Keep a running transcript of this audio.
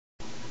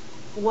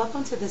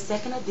Welcome to the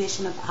second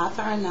edition of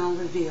Author Unknown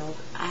Revealed.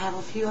 I have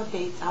a few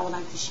updates I would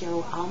like to share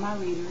with all my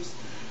readers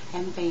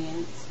and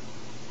fans.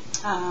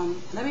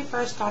 Let me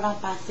first start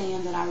off by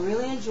saying that I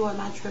really enjoyed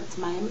my trip to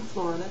Miami,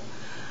 Florida.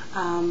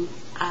 I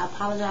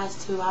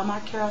apologize to all my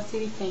Carol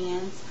City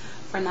fans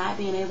for not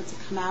being able to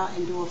come out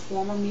and do a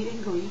formal meet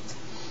and greet.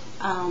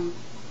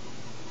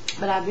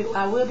 But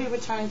I will be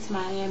returning to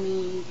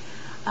Miami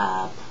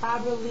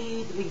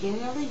probably the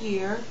beginning of the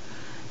year,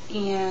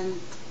 and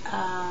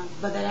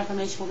but that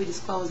information will be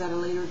disclosed at a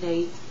later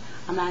date.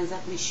 I'm not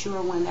exactly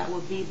sure when that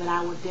will be, but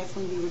I will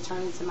definitely be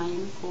returning to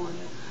Miami,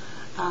 Florida,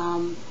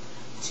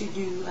 to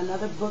do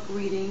another book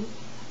reading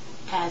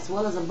as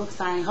well as a book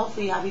signing.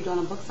 Hopefully I'll be doing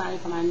a book signing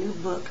for my new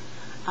book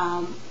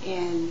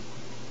in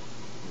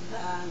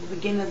the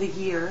beginning of the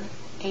year,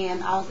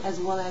 and as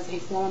well as a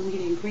formal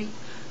meet and greet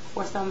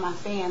for some of my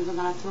fans. We're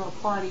going to throw a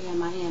party in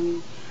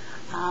Miami.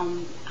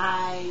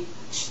 I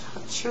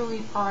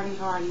truly party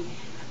hardy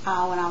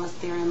when I was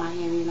there in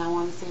Miami, and I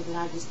want to say that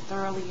I just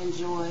thoroughly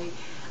enjoy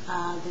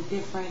the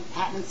different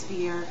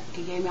atmosphere.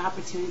 It gave me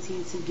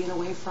opportunity to get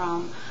away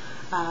from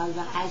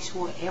the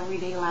actual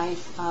everyday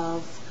life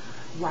of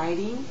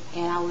writing,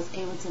 and I was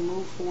able to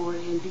move forward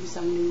and do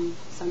some new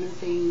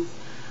things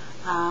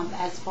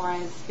as far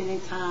as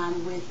spending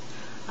time with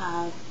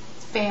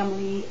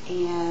family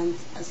and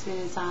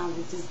spending time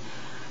with just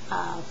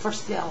for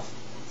self.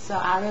 So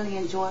I really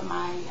enjoyed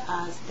my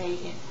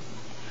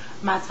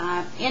my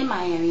time in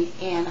Miami,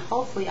 and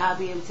hopefully I'll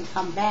be able to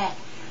come back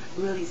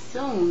really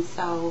soon.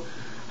 So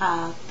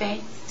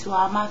thanks to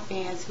all my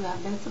fans who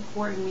have been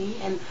supporting me,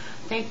 and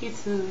thank you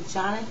to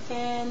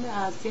Jonathan,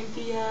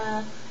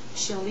 Cynthia,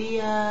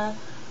 Shalia,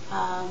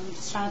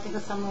 just trying to think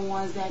of some of the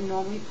ones that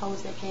normally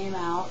post that came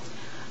out.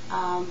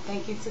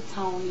 Thank you to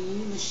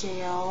Tony,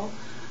 Michelle,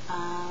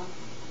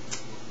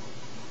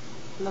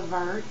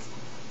 Lavert,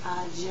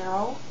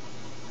 Gerald,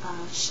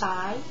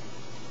 Shy.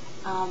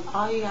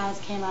 All you guys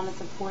came out and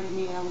supported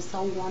me, and it was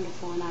so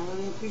wonderful, and I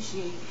really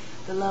appreciate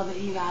the love that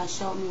you guys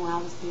showed me while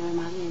I was there in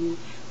Miami.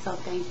 So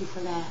thank you for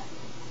that.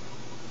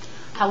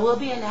 I will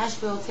be in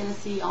Nashville,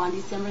 Tennessee on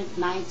December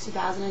 9th,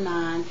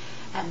 2009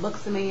 at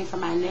Books A Million for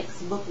my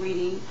next book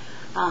reading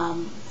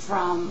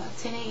from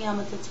 10 a.m.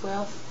 until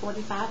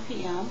 12:45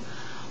 p.m.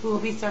 We will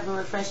be serving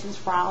refreshments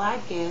for all our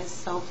guests,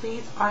 so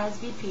please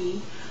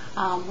RSVP.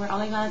 We're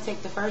only going to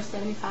take the first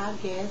 75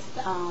 guests,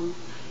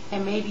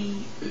 and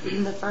maybe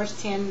the first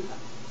 10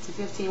 to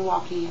 15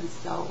 walk-ins.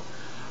 So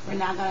we're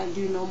not going to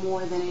do no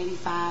more than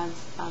 85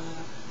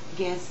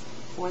 guests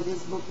for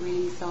this book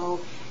reading. So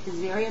it's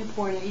very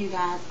important that you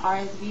guys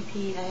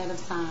RSVP ahead of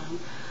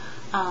time.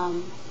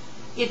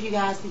 If you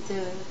guys need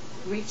to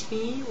reach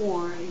me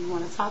or you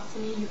want to talk to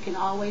me, you can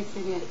always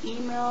send me an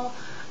email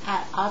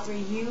at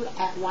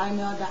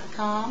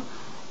authoru@ymail.com,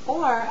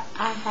 or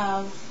I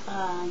have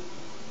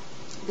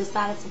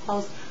decided to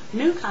post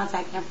new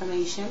contact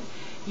information.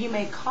 You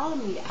may call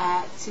me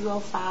at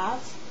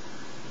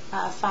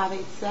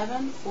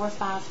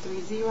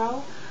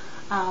 205-587-4530,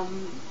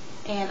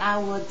 and I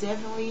will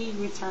definitely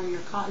return your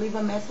call. Leave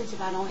a message.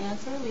 If I don't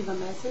answer, leave a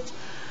message.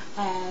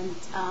 And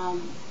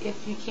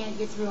if you can't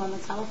get through on the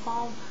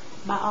telephone,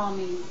 by all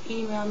means,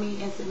 email me,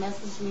 instant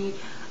message me.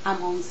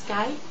 I'm on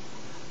Skype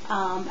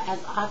as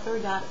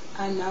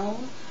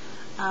author.unknown.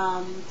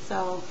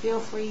 So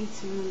feel free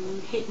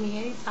to hit me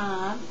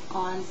anytime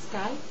on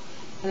Skype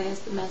and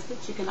instant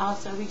message. You can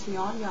also reach me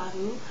on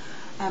Yahoo,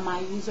 and my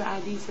user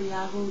ID for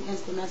Yahoo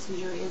Instant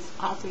Messenger is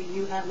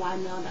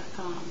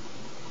authoru@ymail.com.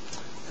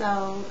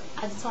 So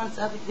I just wanted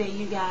to update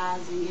you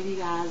guys and give you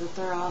guys a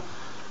thorough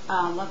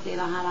update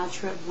on how my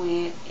trip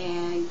went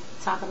and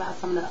talk about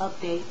some of the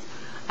updates.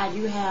 I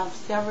do have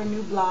several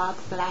new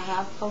blogs that I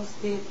have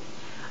posted.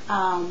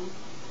 I'm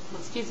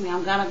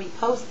going to be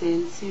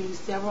posting to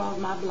several of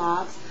my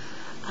blogs.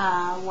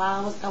 While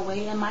I was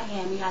away in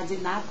Miami, I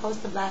did not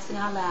post the Blasting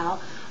Out Loud,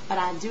 but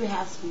I do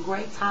have some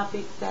great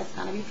topics that's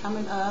going to be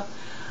coming up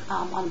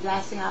on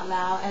Blasting Out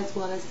Loud, as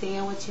well as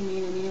saying what you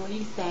mean and meaning what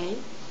you say,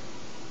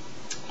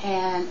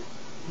 and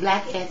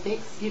Black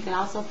Ethics. You can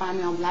also find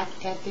me on Black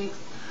Ethics,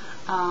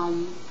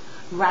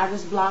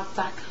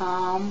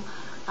 writersblock.com.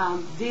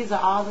 These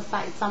are all the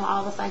sites, some of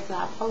all the sites that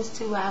I post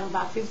to. I have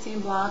about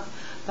 15 blogs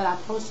that I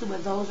post to,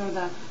 but those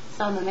are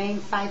some of the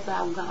main sites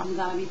that I'm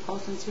going to be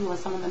posting to, or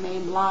some of the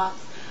main blogs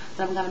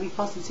that I'm going to be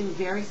posting to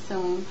very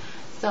soon.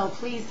 So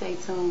please stay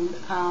tuned.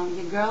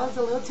 Your girl is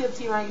a little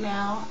tipsy right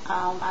now.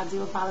 I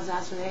do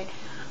apologize for that.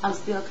 I'm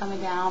still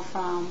coming down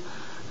from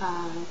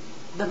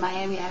the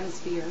Miami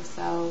atmosphere.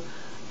 So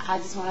I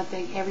just want to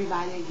thank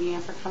everybody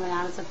again for coming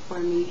out and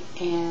supporting me,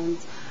 and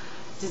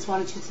just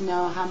wanted you to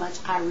know how much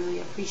I really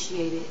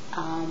appreciated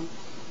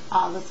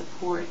all the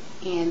support.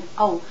 And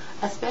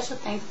a special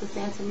thanks to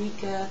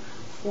Santanika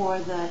for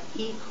the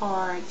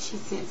e-card she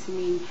sent to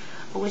me,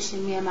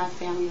 wishing me and my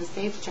family a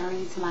safe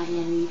journey to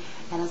Miami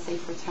and a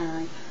safe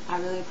return. I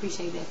really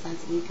appreciate that,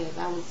 Santanika.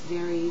 That was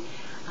very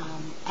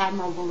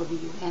admirable of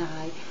you, and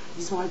I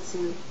just wanted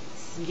to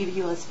give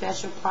you a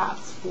special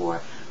props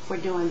for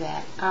doing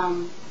that.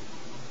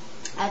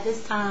 At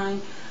this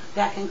time,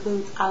 that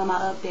concludes all of my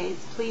updates.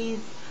 Please,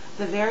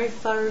 the very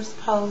first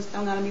post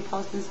I'm going to be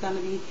posting is going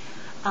to be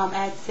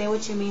at Say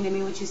What You Mean and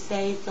Mean What You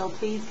Say. So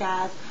please,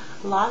 guys,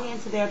 log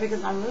into there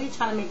because I'm really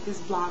trying to make this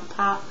blog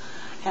pop,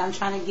 and I'm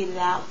trying to get it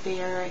out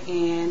there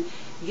and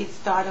get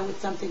started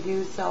with something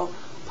new. So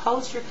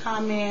post your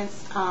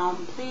comments.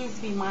 Please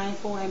be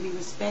mindful and be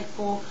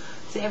respectful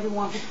to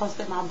everyone who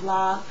posted my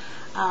blog.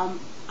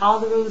 All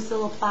the rules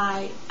still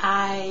apply.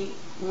 I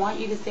want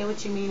you to say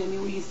what you mean and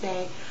mean what you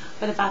say.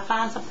 But if I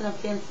find something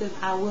offensive,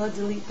 I will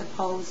delete the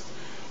post.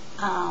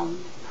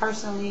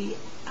 Personally,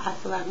 I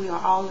feel like we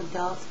are all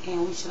adults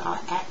and we should all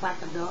act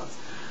like adults.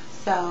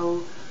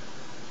 So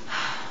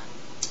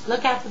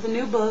look out for the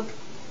new book.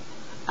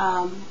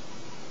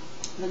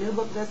 The new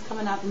book that's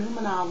coming out, the new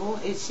novel.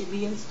 It should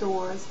be in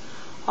stores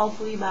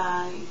hopefully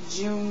by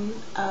June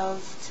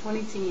of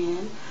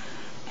 2010.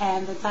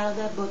 And the title of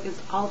that book is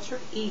Alter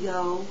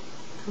Ego,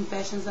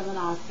 Confessions of an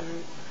Author.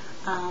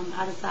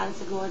 I decided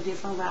to go a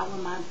different route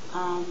with my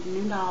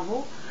new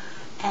novel,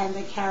 and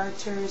the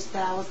characters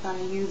that I was going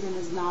to use in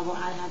this novel,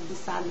 I have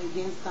decided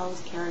against those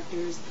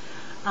characters.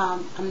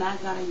 I'm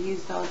not going to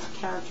use those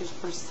characters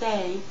per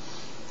se.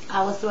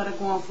 I was sort of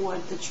going for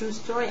the true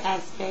story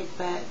aspect,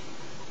 but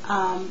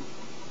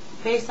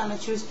based on the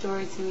true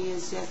story, to me,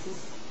 is just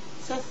as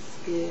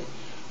good.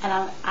 And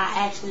I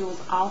actually was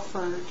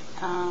offered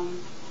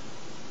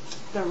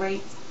the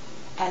rate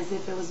as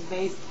if it was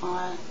based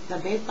on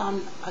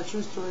a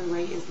true story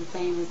rate is the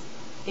same as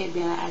it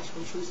being an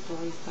actual true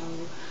story. So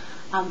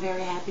I'm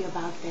very happy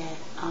about that.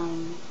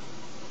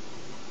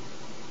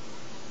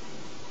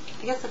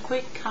 I guess a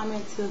quick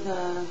comment to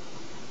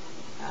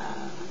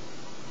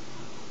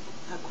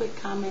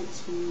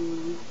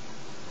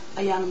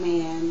a young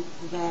man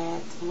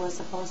that was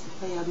supposed to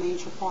play a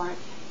major part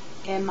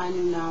in my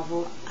new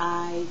novel.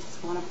 I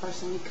just want to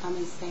personally come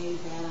and say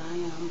that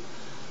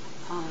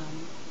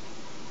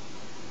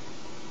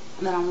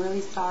I'm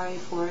really sorry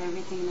for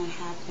everything that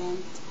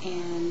happened,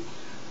 and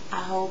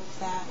I hope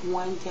that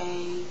one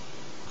day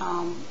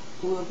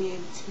we'll be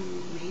able to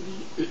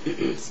maybe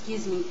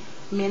excuse me,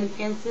 mend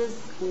fences,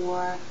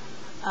 or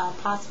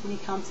possibly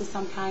come to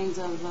some kinds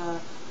of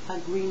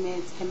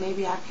agreement, and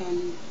maybe I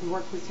can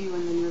work with you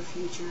in the near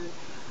future.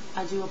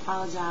 I do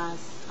apologize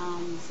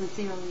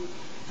sincerely,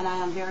 and I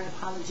am very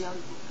apologetic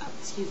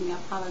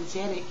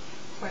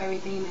for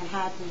everything that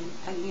happened.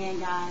 Again,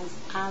 guys,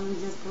 I'm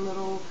just a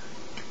little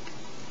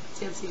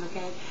tipsy,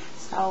 okay?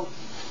 So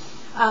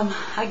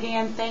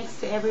again, thanks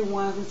to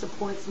everyone who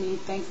supports me.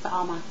 Thanks to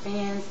all my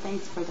fans.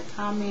 Thanks for the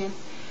comments.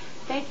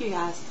 Thank you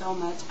guys so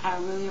much. I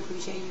really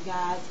appreciate you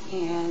guys.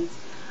 And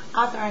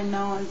Author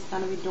Unknown is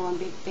going to be doing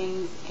big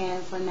things,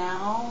 and from now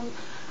on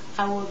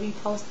I will be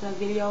posting a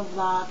video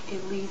vlog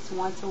at least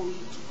once a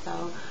week.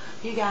 So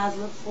you guys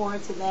look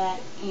forward to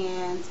that.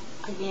 And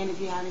again, if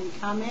you have any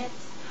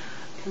comments,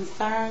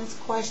 concerns,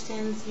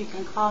 questions, you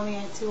can call me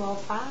at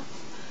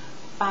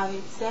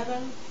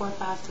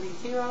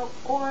 205-587-4530,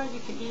 or you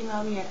can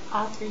email me at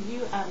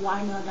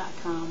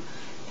authorU@ymail.com.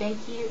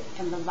 Thank you,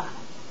 and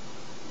bye-bye.